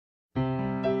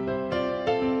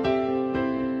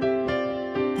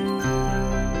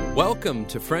Welcome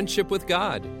to Friendship with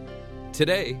God.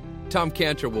 Today, Tom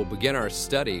Cantor will begin our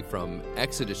study from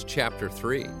Exodus chapter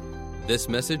 3. This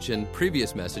message and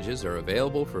previous messages are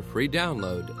available for free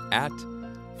download at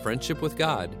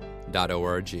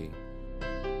friendshipwithgod.org.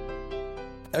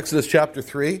 Exodus chapter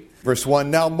 3, verse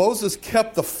 1. Now Moses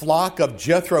kept the flock of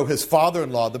Jethro, his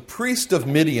father-in-law, the priest of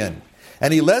Midian.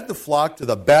 And he led the flock to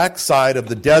the backside of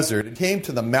the desert and came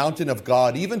to the mountain of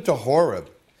God, even to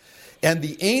Horeb. And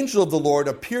the angel of the Lord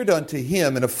appeared unto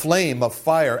him in a flame of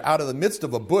fire out of the midst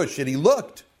of a bush. And he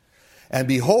looked, and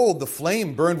behold, the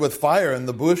flame burned with fire, and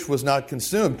the bush was not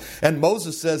consumed. And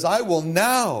Moses says, I will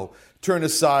now turn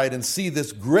aside and see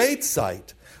this great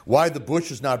sight, why the bush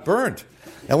is not burnt.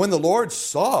 And when the Lord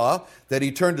saw that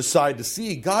he turned aside to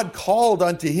see, God called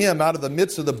unto him out of the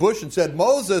midst of the bush and said,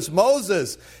 Moses,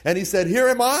 Moses. And he said, Here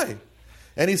am I.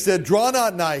 And he said, Draw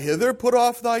not nigh hither, put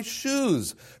off thy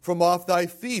shoes from off thy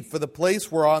feet, for the place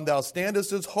whereon thou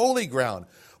standest is holy ground.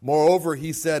 Moreover,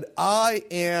 he said, I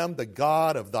am the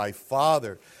God of thy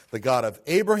father, the God of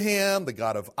Abraham, the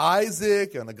God of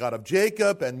Isaac, and the God of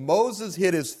Jacob. And Moses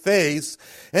hid his face,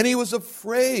 and he was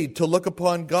afraid to look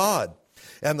upon God.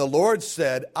 And the Lord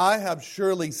said, I have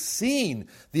surely seen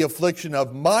the affliction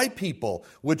of my people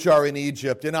which are in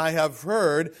Egypt, and I have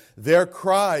heard their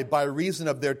cry by reason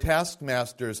of their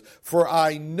taskmasters, for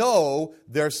I know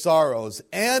their sorrows.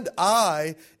 And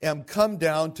I am come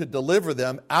down to deliver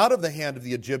them out of the hand of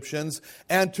the Egyptians,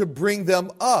 and to bring them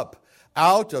up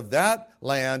out of that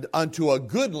land unto a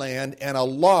good land and a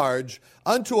large,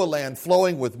 unto a land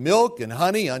flowing with milk and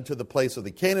honey, unto the place of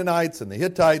the Canaanites and the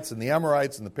Hittites and the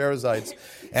Amorites and the Perizzites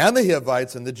and the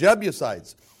Hivites and the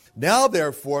Jebusites. Now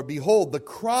therefore, behold, the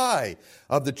cry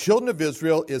of the children of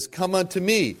Israel is come unto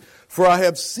me, for I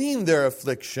have seen their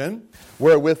affliction,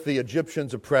 wherewith the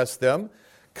Egyptians oppressed them.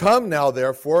 Come now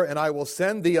therefore, and I will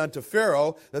send thee unto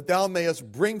Pharaoh, that thou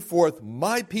mayest bring forth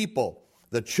my people,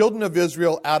 the children of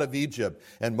Israel, out of Egypt.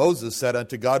 And Moses said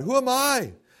unto God, Who am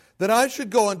I, that I should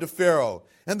go unto Pharaoh,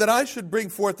 and that I should bring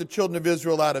forth the children of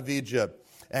Israel out of Egypt?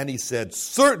 And he said,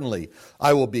 Certainly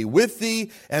I will be with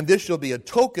thee, and this shall be a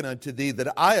token unto thee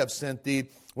that I have sent thee.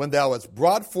 When thou hast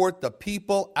brought forth the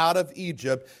people out of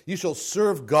Egypt, you shall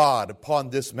serve God upon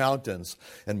this mountains.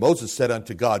 And Moses said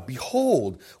unto God,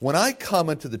 Behold, when I come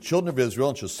unto the children of Israel,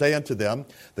 and shall say unto them,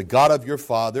 The God of your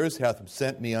fathers hath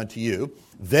sent me unto you,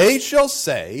 they shall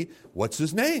say, What's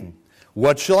his name?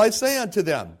 What shall I say unto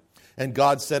them? And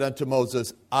God said unto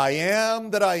Moses, I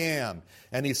am that I am.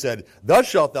 And he said, Thus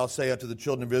shalt thou say unto the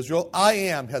children of Israel, I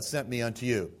am hath sent me unto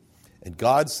you. And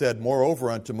God said moreover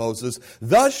unto Moses,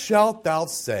 Thus shalt thou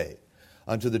say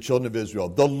unto the children of Israel,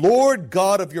 The Lord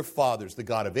God of your fathers, the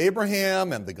God of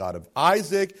Abraham and the God of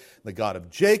Isaac, the God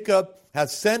of Jacob, hath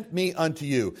sent me unto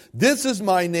you. This is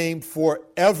my name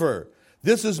forever.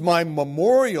 This is my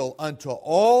memorial unto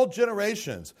all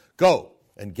generations. Go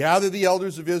and gather the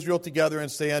elders of Israel together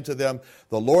and say unto them,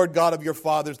 The Lord God of your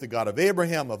fathers, the God of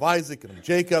Abraham, of Isaac, and of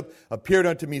Jacob, appeared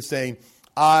unto me, saying,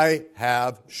 I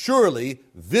have surely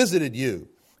visited you,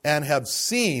 and have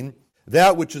seen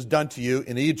that which is done to you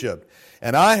in Egypt.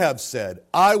 And I have said,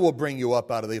 I will bring you up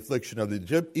out of the affliction of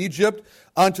Egypt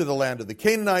unto the land of the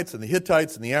Canaanites, and the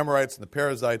Hittites, and the Amorites, and the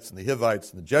Perizzites, and the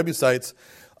Hivites, and the Jebusites,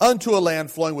 unto a land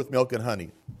flowing with milk and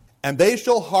honey. And they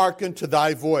shall hearken to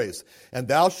thy voice, and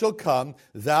thou shalt come,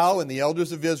 thou and the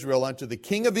elders of Israel, unto the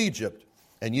king of Egypt,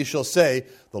 and ye shall say,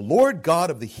 The Lord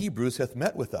God of the Hebrews hath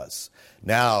met with us.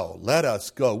 Now let us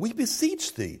go, we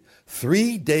beseech thee,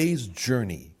 3 days'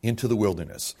 journey into the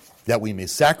wilderness, that we may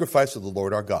sacrifice to the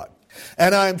Lord our God.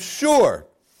 And I am sure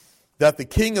that the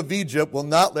king of Egypt will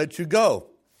not let you go.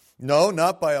 No,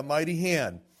 not by a mighty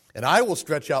hand. And I will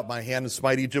stretch out my hand and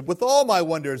smite Egypt with all my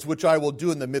wonders, which I will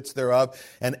do in the midst thereof.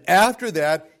 And after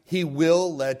that he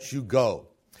will let you go.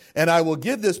 And I will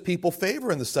give this people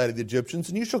favor in the sight of the Egyptians,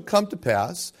 and it shall come to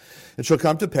pass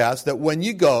that when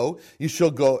you go, you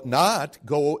shall not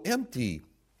go empty.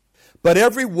 But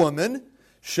every woman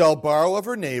shall borrow of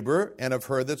her neighbor and of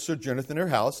her that sojourneth in her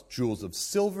house jewels of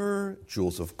silver,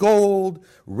 jewels of gold,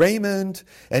 raiment,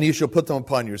 and you shall put them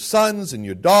upon your sons and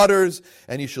your daughters,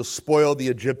 and you shall spoil the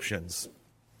Egyptians.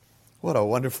 What a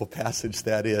wonderful passage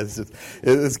that is.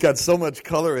 It's got so much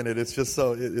color in it. It's just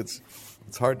so, it's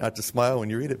hard not to smile when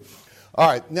you read it. All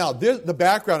right, now the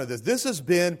background of this. This has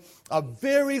been a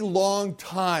very long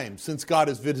time since God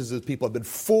has visited his people. It's been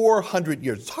 400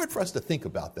 years. It's hard for us to think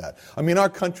about that. I mean, our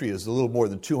country is a little more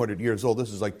than 200 years old.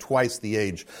 This is like twice the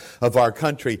age of our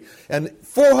country. And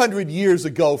 400 years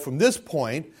ago from this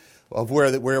point of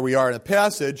where we are in the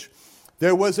passage,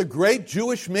 there was a great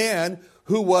Jewish man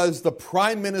who was the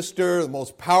prime minister, the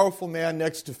most powerful man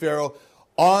next to Pharaoh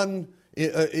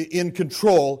in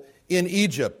control in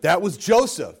Egypt. That was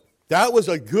Joseph. That was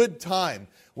a good time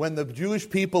when the Jewish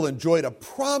people enjoyed a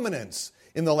prominence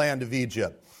in the land of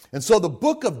Egypt. And so the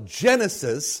book of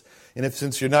Genesis, and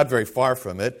since you're not very far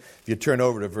from it, if you turn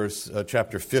over to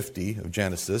chapter 50 of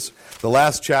Genesis, the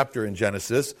last chapter in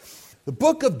Genesis, the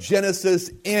book of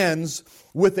Genesis ends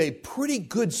with a pretty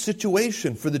good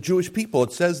situation for the Jewish people.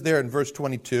 It says there in verse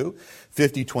 22,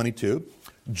 50:22,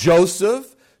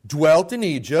 Joseph dwelt in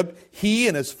Egypt, he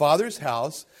and his father's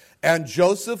house, and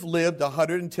Joseph lived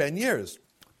 110 years.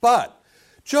 But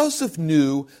Joseph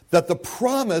knew that the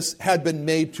promise had been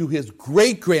made to his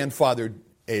great-grandfather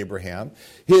Abraham,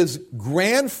 his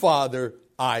grandfather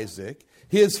Isaac,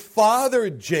 his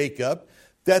father Jacob,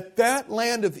 that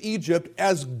land of Egypt,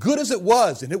 as good as it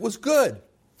was, and it was good,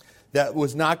 that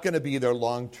was not going to be their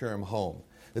long-term home.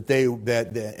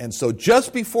 And so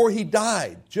just before he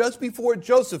died, just before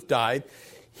Joseph died,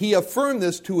 he affirmed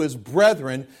this to his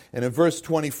brethren, and in verse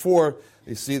 24,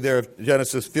 you see there,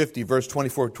 Genesis 50, verse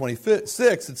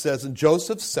 24-26, it says, And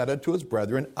Joseph said unto his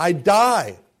brethren, I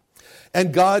die,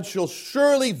 and God shall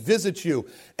surely visit you,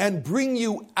 and bring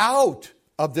you out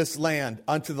of this land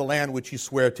unto the land which he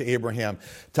sware to Abraham,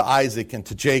 to Isaac, and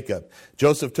to Jacob.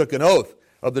 Joseph took an oath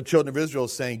of the children of Israel,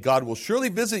 saying, God will surely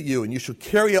visit you, and you shall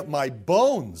carry up my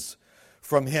bones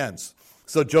from hence.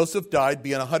 So Joseph died,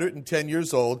 being 110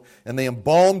 years old, and they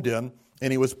embalmed him,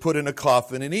 and he was put in a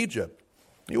coffin in Egypt.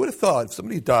 You would have thought if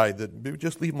somebody died that maybe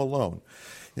just leave him alone,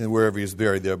 wherever he is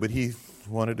buried there. But he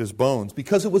wanted his bones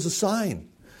because it was a sign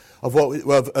of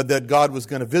that God was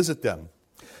going to visit them.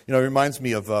 It reminds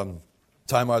me of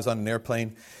time I was on an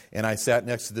airplane, and I sat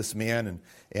next to this man,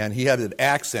 and he had an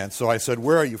accent. So I said,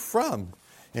 "Where are you from?"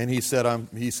 And he said,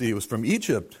 he was from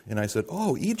Egypt. And I said,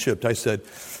 "Oh, Egypt." I said,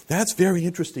 "That's very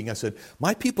interesting." I said,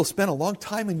 "My people spent a long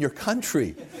time in your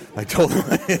country." I told him.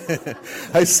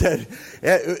 I said,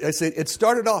 "It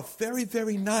started off very,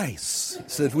 very nice." I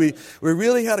said, we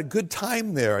really had a good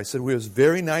time there. I said, "It was a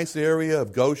very nice area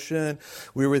of Goshen.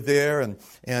 We were there, and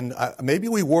maybe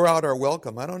we wore out our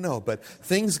welcome. I don't know. But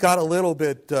things got a little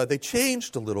bit, they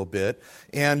changed a little bit.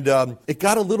 And it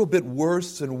got a little bit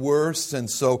worse and worse. And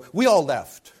so we all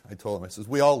left." I told him,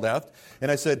 we all left.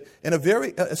 And I said,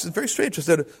 this is very strange. I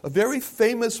said, a very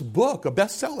famous book, a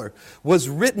bestseller, was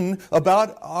written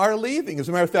about our leaving. As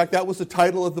a matter of fact, that was the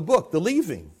title of the book, The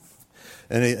Leaving.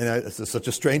 And it's such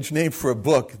a strange name for a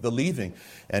book, The Leaving.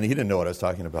 And he didn't know what I was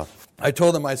talking about. I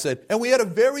told him, I said, and we had a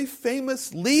very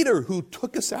famous leader who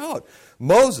took us out,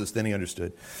 Moses. Then he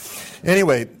understood.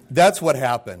 Anyway, that's what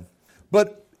happened.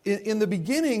 But in the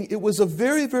beginning, it was a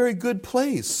very, very good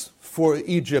place for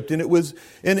Egypt, and it was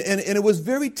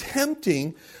very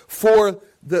tempting for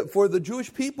the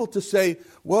Jewish people to say,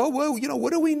 well,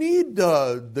 what do we need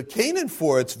the Canaan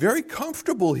for? It's very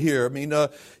comfortable here. I mean,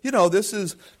 this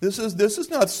is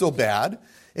not so bad.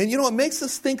 And it makes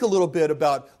us think a little bit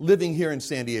about living here in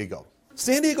San Diego.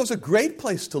 San Diego's a great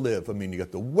place to live. I mean, you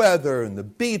got the weather and the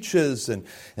beaches and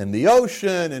the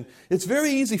ocean, and it's very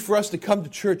easy for us to come to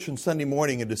church on Sunday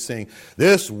morning and to sing,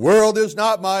 "This world is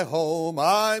not my home,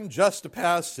 I'm just a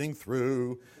passing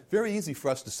through." Very easy for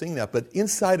us to sing that, but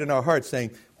inside in our hearts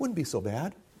saying, wouldn't be so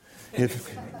bad.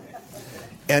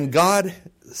 And God,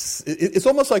 it's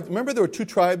almost like, remember there were two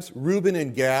tribes, Reuben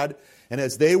and Gad, and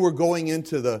as they were going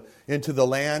into the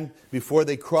land before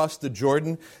they crossed the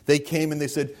Jordan, they came and they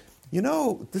said,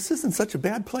 this isn't such a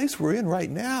bad place we're in right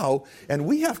now, and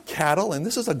we have cattle, and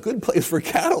this is a good place for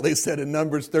cattle, they said in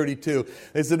Numbers 32.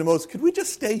 They said to Moses, "Could we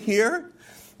just stay here?"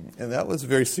 And that was a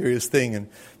very serious thing.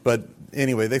 But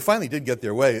anyway, they finally did get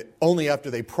their way, only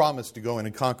after they promised to go in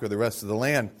and conquer the rest of the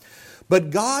land. But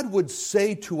God would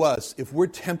say to us, if we're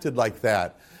tempted like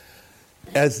that,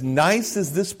 as nice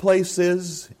as this place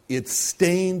is, it's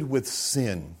stained with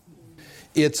sin.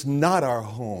 It's not our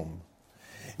home.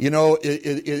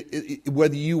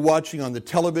 Whether you watching on the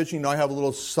television, I have a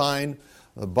little sign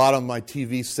on the bottom of my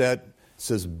TV set. It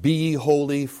says, "Be ye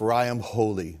holy, for I am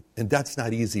holy." And that's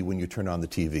not easy when you turn on the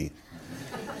TV.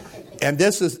 And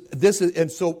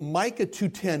and so Micah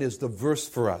 2:10 is the verse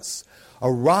for us.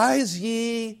 "Arise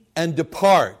ye and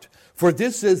depart, for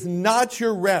this is not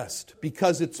your rest,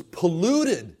 because it's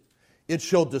polluted. It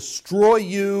shall destroy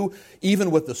you, even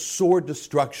with the sword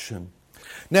destruction."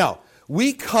 Now,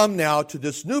 we come now to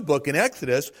this new book in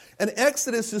Exodus, and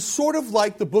Exodus is sort of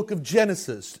like the book of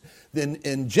Genesis. Then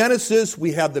in Genesis,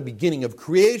 we have the beginning of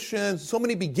creation, so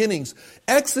many beginnings.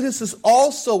 Exodus is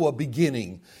also a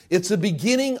beginning. It's a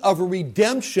beginning of a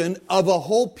redemption of a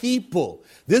whole people.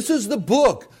 This is the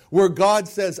book where God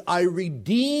says, I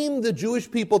redeem the Jewish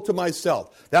people to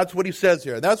myself. That's what he says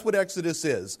here. That's what Exodus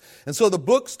is. And so the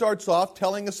book starts off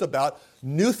telling us about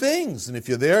new things. And if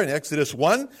you're there in Exodus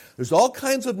 1, there's all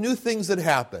kinds of new things that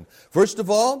happen. First of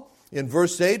all, in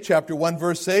verse 8, chapter 1,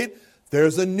 verse 8,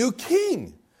 there's a new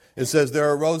king. It says,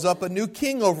 there arose up a new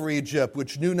king over Egypt,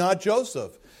 which knew not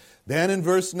Joseph. Then in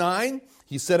verse 9,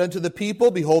 he said unto the people,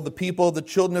 behold, the people of the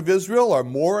children of Israel are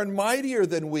more and mightier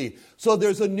than we. So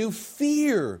there's a new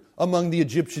fear among the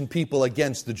Egyptian people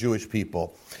against the Jewish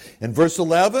people. In verse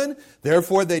 11,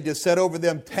 therefore they did set over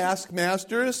them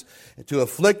taskmasters to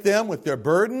afflict them with their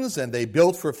burdens, and they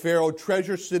built for Pharaoh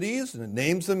treasure cities, and it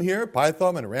names them here,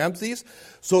 Pithom and Ramses.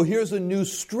 So here's a new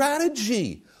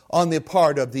strategy on the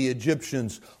part of the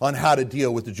Egyptians on how to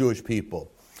deal with the Jewish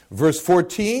people. Verse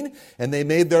 14, and they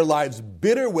made their lives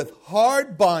bitter with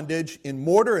hard bondage in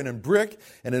mortar and in brick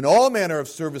and in all manner of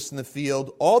service in the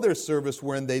field. All their service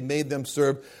wherein they made them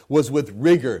serve was with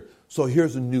rigor. So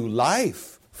here's a new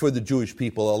life for the Jewish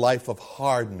people, a life of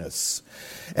hardness.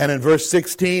 And in verse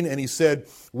 16, and he said,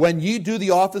 when ye do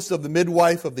the office of the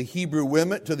midwife of the Hebrew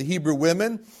women, to the Hebrew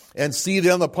women, and see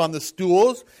them upon the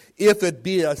stools, if it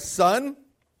be a son,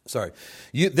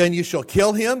 then you shall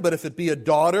kill him, but if it be a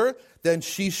daughter, then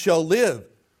she shall live.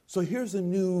 So here's a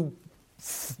new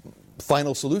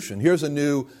final solution. Here's a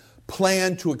new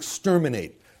plan to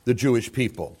exterminate the Jewish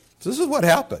people. So this is what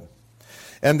happened.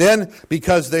 And then,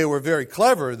 because they were very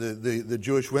clever, the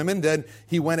Jewish women, then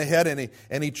he went ahead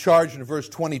and he charged in verse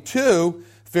 22,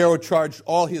 Pharaoh charged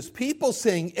all his people,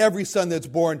 saying, every son that's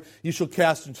born you shall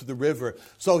cast into the river.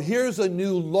 So here's a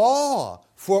new law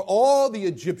for all the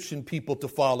Egyptian people to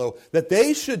follow, that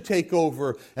they should take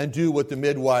over and do what the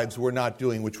midwives were not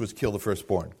doing, which was kill the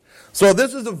firstborn. So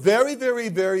this is a very, very,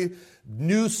 very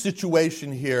new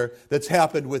situation here that's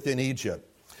happened within Egypt.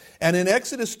 And in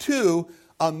Exodus 2,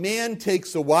 a man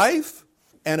takes a wife,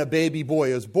 and a baby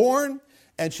boy is born,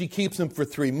 and she keeps him for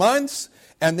 3 months,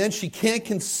 and then she can't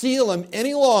conceal him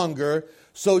any longer,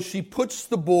 so she puts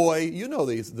the boy, you know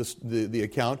the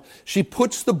account, she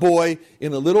puts the boy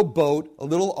in a little boat, a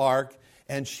little ark,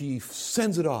 and she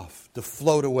sends it off to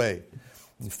float away.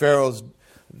 And Pharaoh's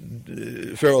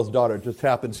daughter just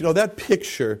happens. You know, that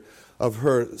picture of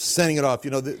her sending it off,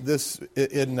 you know, this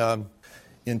in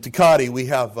Tecate, we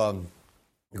have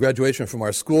graduation from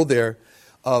our school there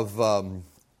of our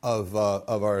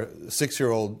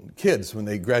 6-year-old kids when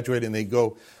they graduate, and they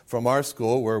go from our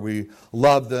school where we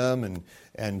love them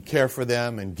and care for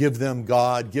them and give them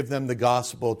God, give them the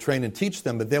gospel, train and teach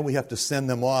them, but then we have to send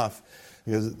them off,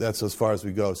 because that's as far as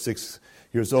we go, 6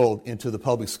 years old, into the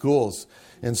public schools.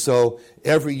 And so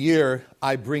every year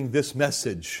I bring this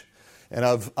message, and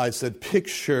I said,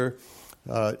 picture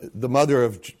the mother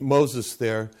of Moses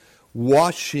there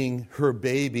washing her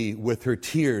baby with her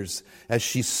tears as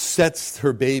she sets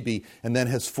her baby and then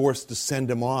has forced to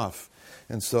send him off.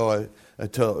 And so I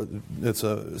tell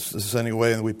it's sending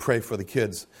away, and we pray for the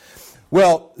kids.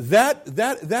 Well,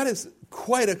 that is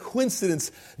quite a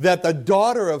coincidence that the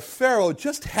daughter of Pharaoh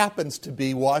just happens to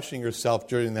be washing herself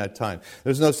during that time.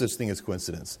 There's no such thing as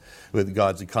coincidence with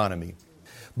God's economy.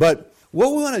 But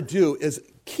what we want to do is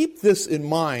keep this in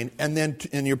mind, and then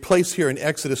in your place here in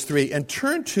Exodus 3, and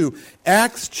turn to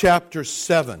Acts chapter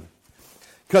 7.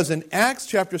 Because in Acts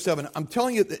chapter 7, I'm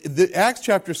telling you, the Acts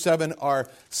chapter 7 are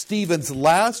Stephen's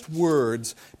last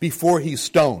words before he's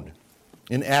stoned,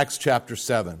 in Acts chapter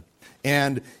 7.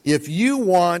 And if you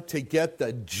want to get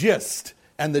the gist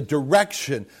and the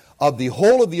direction of the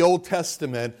whole of the Old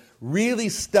Testament, really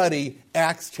study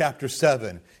Acts chapter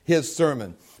 7, his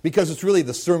sermon. Because it's really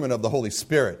the sermon of the Holy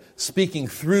Spirit, speaking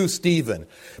through Stephen.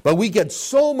 But we get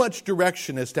so much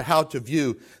direction as to how to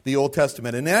view the Old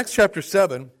Testament. In Acts chapter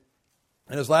 7,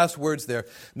 and his last words there,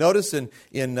 notice in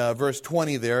verse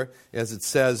 20 there, as it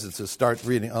says, it's a start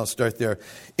reading, I'll start there.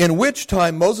 In which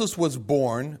time Moses was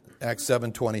born, Acts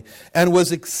 7:20, and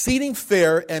was exceeding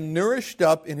fair and nourished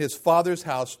up in his father's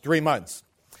house 3 months.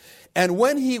 And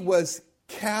when he was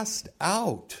cast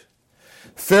out,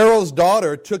 Pharaoh's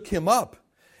daughter took him up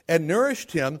and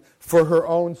nourished him for her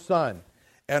own son.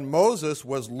 And Moses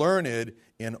was learned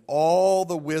in all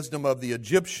the wisdom of the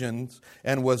Egyptians,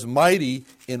 and was mighty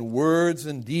in words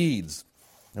and deeds.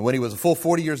 And when he was a full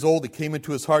 40 years old, it came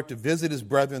into his heart to visit his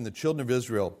brethren, the children of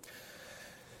Israel.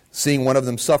 Seeing one of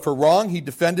them suffer wrong, he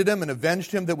defended him and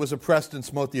avenged him that was oppressed, and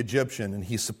smote the Egyptian. And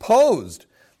he supposed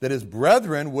that his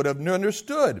brethren would have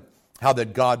understood how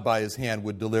that God by his hand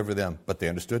would deliver them, but they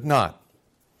understood not.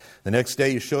 The next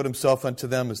day he showed himself unto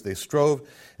them as they strove,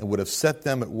 and would have set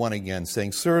them at one again,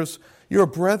 saying, Sirs, you are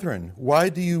brethren, why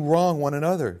do you wrong one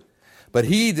another? But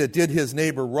he that did his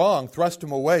neighbor wrong thrust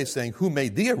him away, saying, Who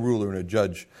made thee a ruler and a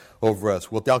judge over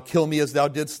us? Wilt thou kill me as thou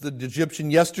didst the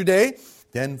Egyptian yesterday?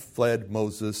 Then fled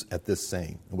Moses at this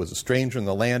saying. He was a stranger in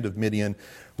the land of Midian,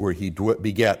 where he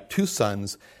begat 2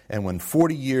 sons, and when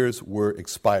 40 years were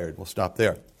expired. We'll stop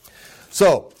there.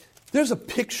 So, there's a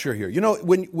picture here. You know,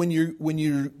 when you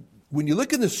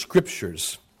look in the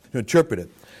Scriptures to interpret it,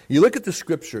 you look at the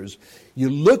Scriptures, you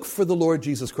look for the Lord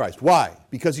Jesus Christ. Why?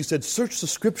 Because he said, search the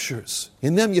Scriptures.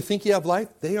 In them you think you have life.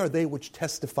 They are they which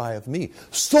testify of me.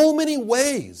 So many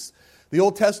ways the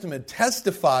Old Testament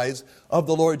testifies of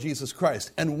the Lord Jesus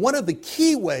Christ. And one of the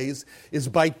key ways is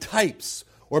by types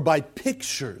or by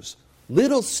pictures,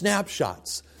 little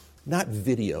snapshots, not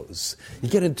videos. You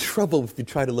get in trouble if you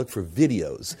try to look for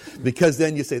videos, because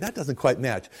then you say, that doesn't quite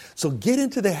match. So get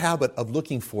into the habit of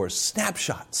looking for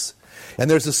snapshots.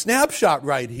 And there's a snapshot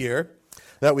right here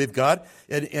that we've got.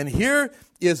 And here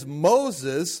is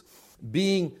Moses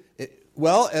being,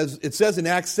 well, as it says in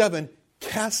Acts 7,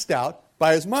 cast out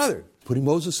by his mother. Putting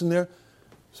Moses in there,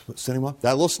 sending him off.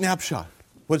 That little snapshot.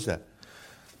 What is that?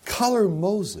 Color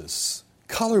Moses,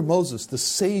 the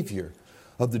Savior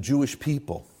of the Jewish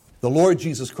people. The Lord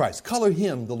Jesus Christ. Color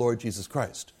him, the Lord Jesus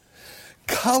Christ.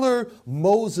 Color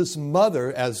Moses'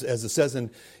 mother, as it says in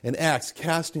Acts,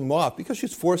 casting him off, because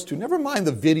she's forced to. Never mind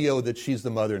the video that she's the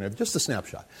mother and everything, just a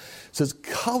snapshot. It says,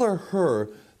 color her,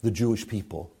 the Jewish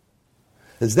people.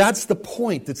 As that's the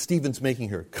point that Stephen's making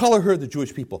here. Color her, the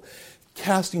Jewish people.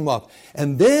 Casting him off.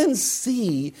 And then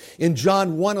see, in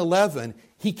John 1:11,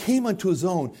 he came unto his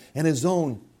own, and his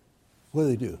own,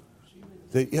 what do?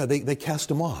 They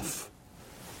cast him off.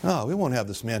 No, we won't have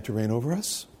this man to reign over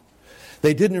us.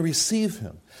 They didn't receive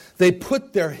him. They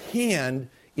put their hand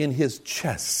in his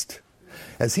chest.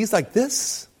 As he's like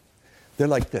this, they're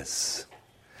like this.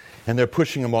 And they're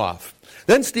pushing him off.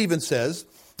 Then Stephen says,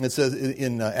 it says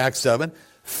in Acts 7,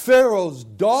 Pharaoh's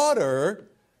daughter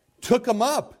took him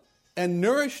up and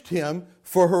nourished him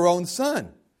for her own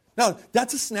son. Now,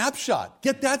 that's a snapshot.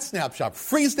 Get that snapshot.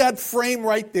 Freeze that frame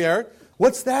right there.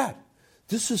 What's that?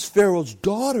 This is Pharaoh's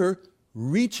daughter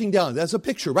reaching down. That's a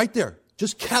picture right there.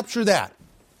 Just capture that.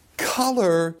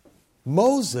 Color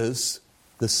Moses,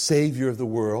 the Savior of the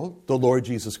world, the Lord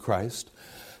Jesus Christ.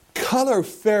 Color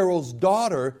Pharaoh's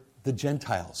daughter, the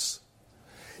Gentiles.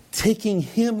 Taking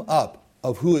him up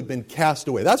of who had been cast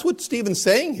away. That's what Stephen's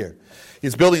saying here.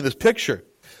 He's building this picture.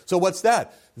 So what's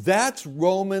that? That's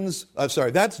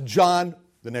that's John,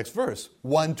 the next verse,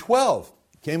 1:12.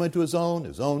 Came unto his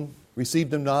own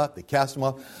received him not, they cast him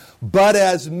off. But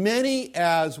as many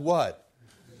as what?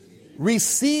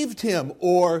 Received him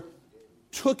or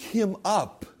took him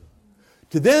up.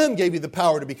 To them gave he the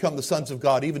power to become the sons of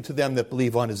God, even to them that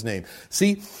believe on his name.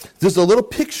 See, there's a little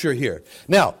picture here.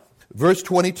 Now, verse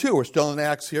 22, we're still in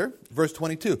Acts here. Verse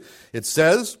 22, it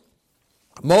says,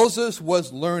 Moses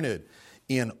was learned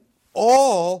in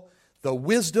all the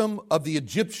wisdom of the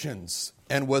Egyptians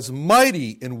and was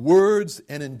mighty in words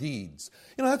and in deeds.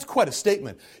 You know, that's quite a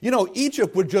statement. You know,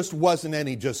 Egypt wasn't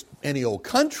any old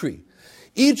country.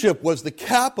 Egypt was the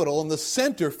capital and the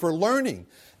center for learning.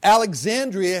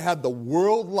 Alexandria had the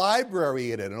world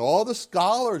library in it, and all the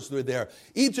scholars were there.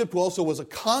 Egypt also was a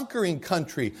conquering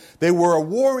country. They were a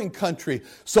warring country.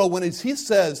 So when it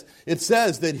says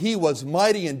that he was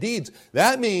mighty in deeds,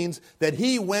 that means that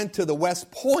he went to the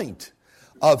West Point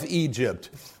of Egypt.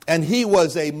 And he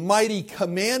was a mighty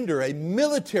commander, a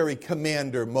military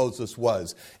commander, Moses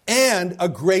was. And a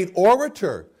great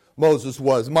orator, Moses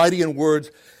was. Mighty in words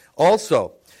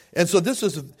also. And so this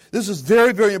is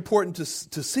very, very important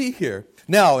to see here.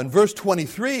 Now, in verse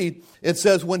 23, it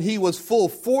says, when he was full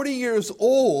 40 years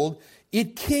old,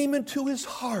 it came into his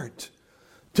heart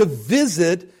to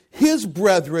visit his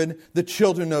brethren, the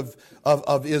children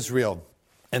of Israel.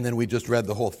 And then we just read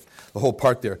the whole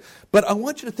part there. But I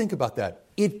want you to think about that.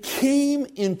 It came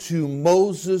into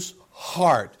Moses'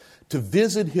 heart to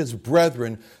visit his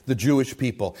brethren, the Jewish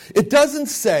people. It doesn't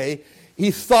say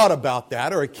he thought about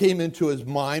that or it came into his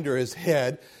mind or his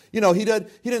head. You know, he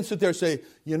didn't sit there and say,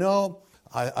 you know,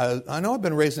 I know I've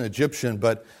been raised an Egyptian,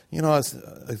 but, you know, I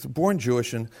was born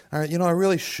Jewish, and, you know, I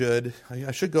really should.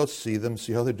 I should go see them,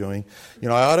 see how they're doing. You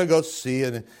know, I ought to go see,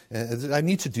 and I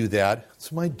need to do that.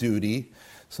 It's my duty.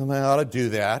 So I ought to do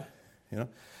that. You know,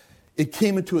 it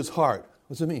came into his heart.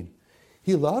 What does it mean?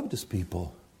 He loved his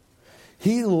people.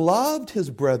 He loved his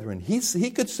brethren. He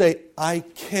could say, I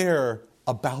care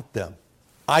about them.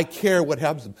 I care what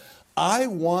happens to them. I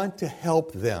want to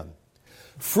help them.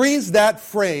 Freeze that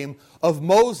frame of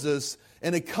Moses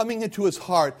and it coming into his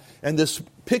heart and this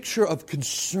picture of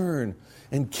concern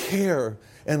and care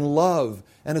and love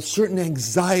and a certain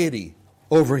anxiety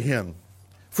over him.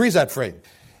 Freeze that frame.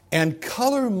 And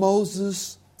color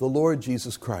Moses the Lord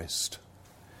Jesus Christ.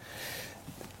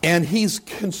 And he's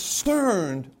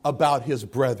concerned about his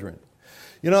brethren.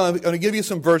 You know, I'm going to give you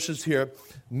some verses here.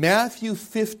 Matthew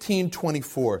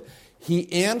 15:24.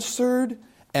 He answered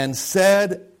and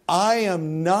said, I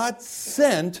am not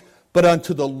sent but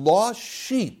unto the lost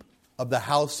sheep of the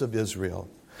house of Israel.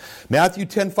 Matthew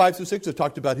 10:5-6, it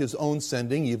talked about his own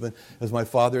sending, even as my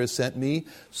Father has sent me,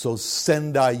 so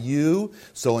send I you.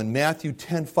 So in Matthew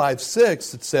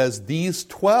 10:5-6, it says, these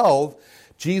 12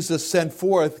 Jesus sent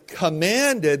forth,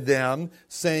 commanded them,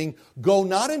 saying, go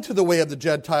not into the way of the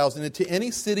Gentiles, and into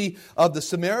any city of the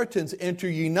Samaritans enter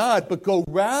ye not, but go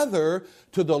rather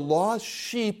to the lost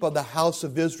sheep of the house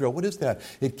of Israel. What is that?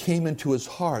 It came into his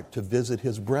heart to visit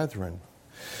his brethren.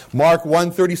 Mark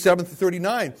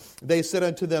 1:37-39, they said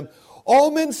unto them,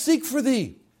 all men seek for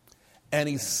thee. And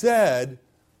he said,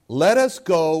 let us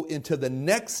go into the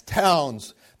next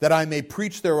towns, that I may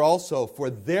preach there also, for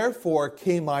therefore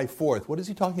came I forth. What is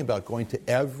he talking about? Going to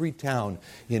every town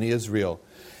in Israel.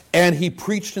 And he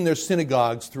preached in their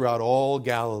synagogues throughout all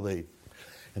Galilee.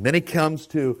 And then he comes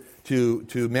to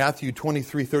Matthew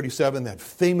 23:37, that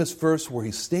famous verse where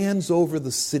he stands over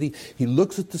the city. He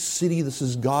looks at the city. This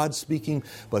is God speaking,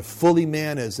 but fully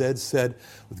man, as Ed said,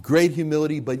 with great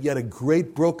humility, but yet a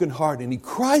great broken heart. And he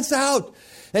cries out,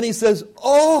 and he says,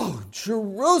 oh,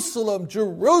 Jerusalem,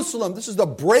 Jerusalem. This is the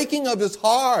breaking of his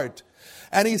heart.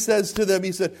 And he says to them,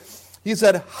 he said,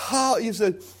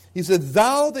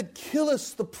 thou that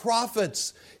killest the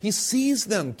prophets. He sees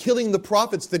them killing the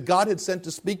prophets that God had sent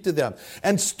to speak to them.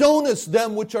 And stonest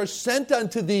them which are sent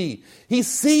unto thee. He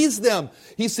sees them.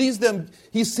 He sees them.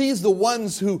 He sees the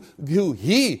ones who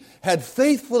he had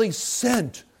faithfully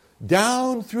sent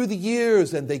down through the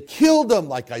years. And they killed them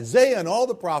like Isaiah and all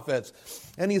the prophets.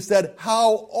 And he said,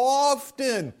 how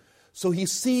often? So he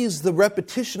sees the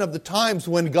repetition of the times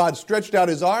when God stretched out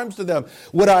his arms to them.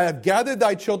 Would I have gathered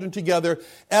thy children together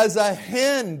as a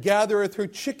hen gathereth her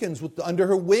chickens under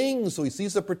her wings. So he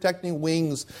sees the protecting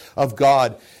wings of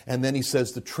God. And then he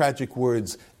says the tragic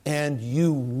words, and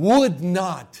you would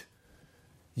not.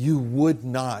 You would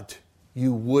not.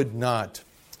 You would not.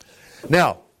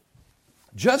 Now,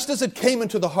 just as it came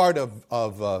into the heart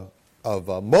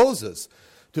of Moses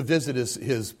to visit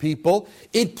his people,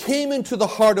 it came into the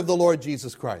heart of the Lord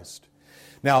Jesus Christ.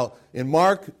 Now, in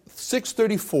Mark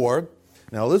 6:34,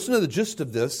 now listen to the gist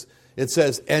of this. It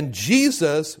says, and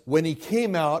Jesus, when he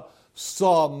came out,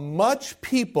 saw much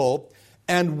people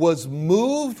and was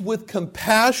moved with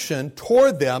compassion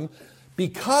toward them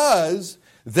because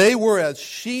they were as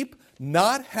sheep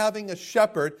not having a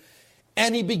shepherd,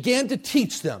 and he began to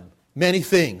teach them many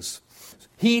things.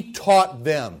 He taught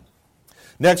them.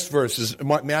 Next verse is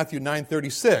Matthew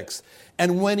 9:36.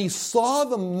 And when he saw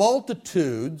the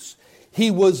multitudes,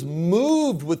 he was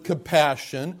moved with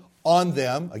compassion on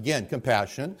them, again,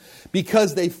 compassion,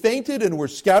 because they fainted and were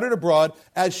scattered abroad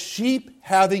as sheep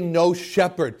having no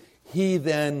shepherd. He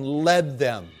then led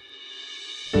them.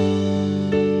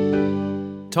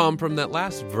 Tom, from that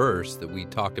last verse that we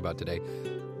talked about today,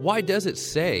 why does it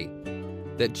say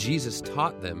that Jesus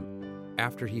taught them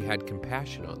after he had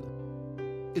compassion on them?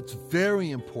 It's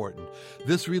very important,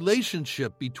 this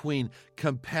relationship between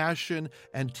compassion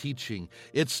and teaching.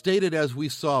 It's stated, as we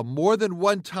saw, more than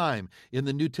one time in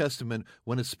the New Testament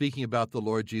when it's speaking about the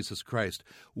Lord Jesus Christ.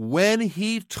 When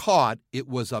he taught, it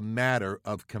was a matter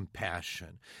of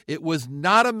compassion. It was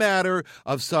not a matter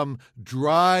of some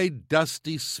dry,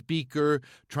 dusty speaker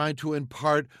trying to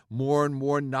impart more and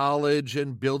more knowledge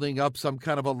and building up some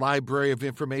kind of a library of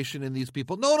information in these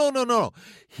people. No.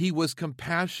 He was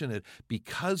compassionate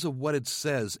because of what it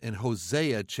says in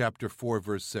Hosea chapter 4,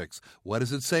 verse 6. What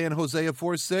does it say in Hosea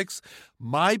 4:6?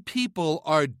 My people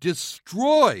are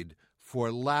destroyed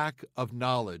for lack of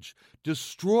knowledge.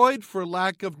 Destroyed for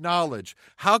lack of knowledge.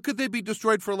 How could they be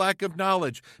destroyed for lack of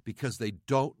knowledge? Because they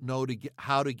don't know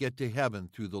how to get to heaven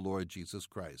through the Lord Jesus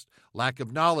Christ. Lack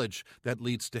of knowledge that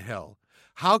leads to hell.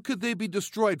 How could they be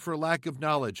destroyed for lack of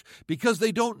knowledge? Because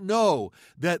they don't know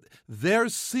that their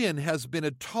sin has been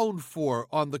atoned for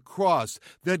on the cross,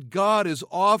 that God is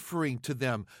offering to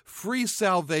them free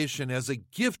salvation as a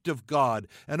gift of God,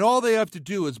 and all they have to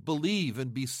do is believe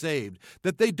and be saved.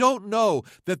 That they don't know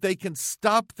that they can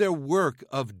stop their work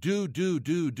of do,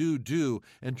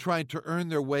 and trying to earn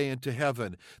their way into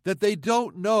heaven. That they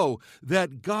don't know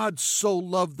that God so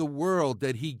loved the world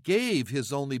that he gave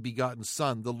his only begotten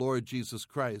Son, the Lord Jesus Jesus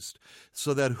Christ,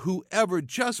 so that whoever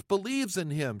just believes in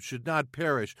him should not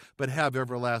perish, but have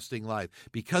everlasting life.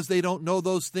 Because they don't know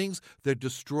those things, they're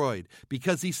destroyed.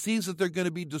 Because he sees that they're going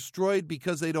to be destroyed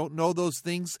because they don't know those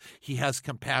things, he has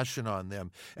compassion on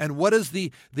them. And what is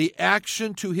the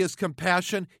action to his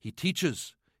compassion? He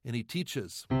teaches, and he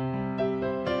teaches.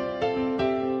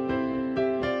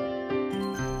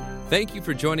 Thank you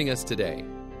for joining us today.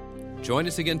 Join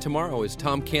us again tomorrow as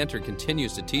Tom Cantor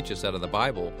continues to teach us out of the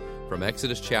Bible from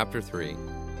Exodus chapter 3.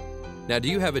 Now, do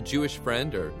you have a Jewish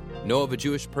friend or know of a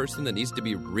Jewish person that needs to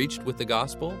be reached with the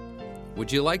gospel?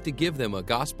 Would you like to give them a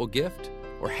gospel gift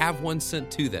or have one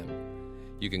sent to them?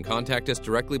 You can contact us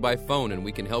directly by phone and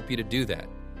we can help you to do that.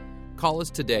 Call us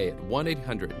today at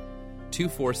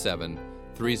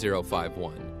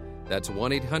 1-800-247-3051. That's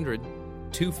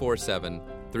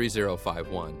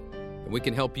 1-800-247-3051. And we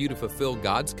can help you to fulfill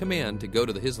God's command to go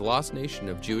to his lost nation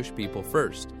of Jewish people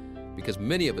first, because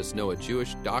many of us know a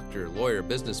Jewish doctor, lawyer,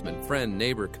 businessman, friend,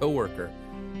 neighbor, coworker,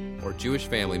 or Jewish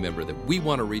family member that we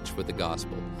want to reach with the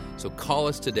gospel. So call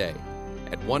us today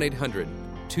at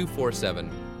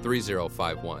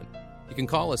 1-800-247-3051. You can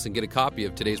call us and get a copy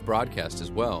of today's broadcast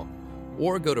as well,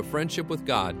 or go to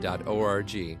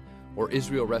friendshipwithgod.org or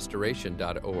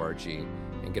israelrestoration.org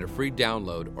and get a free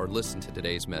download or listen to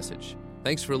today's message.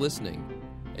 Thanks for listening,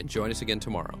 and join us again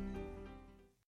tomorrow.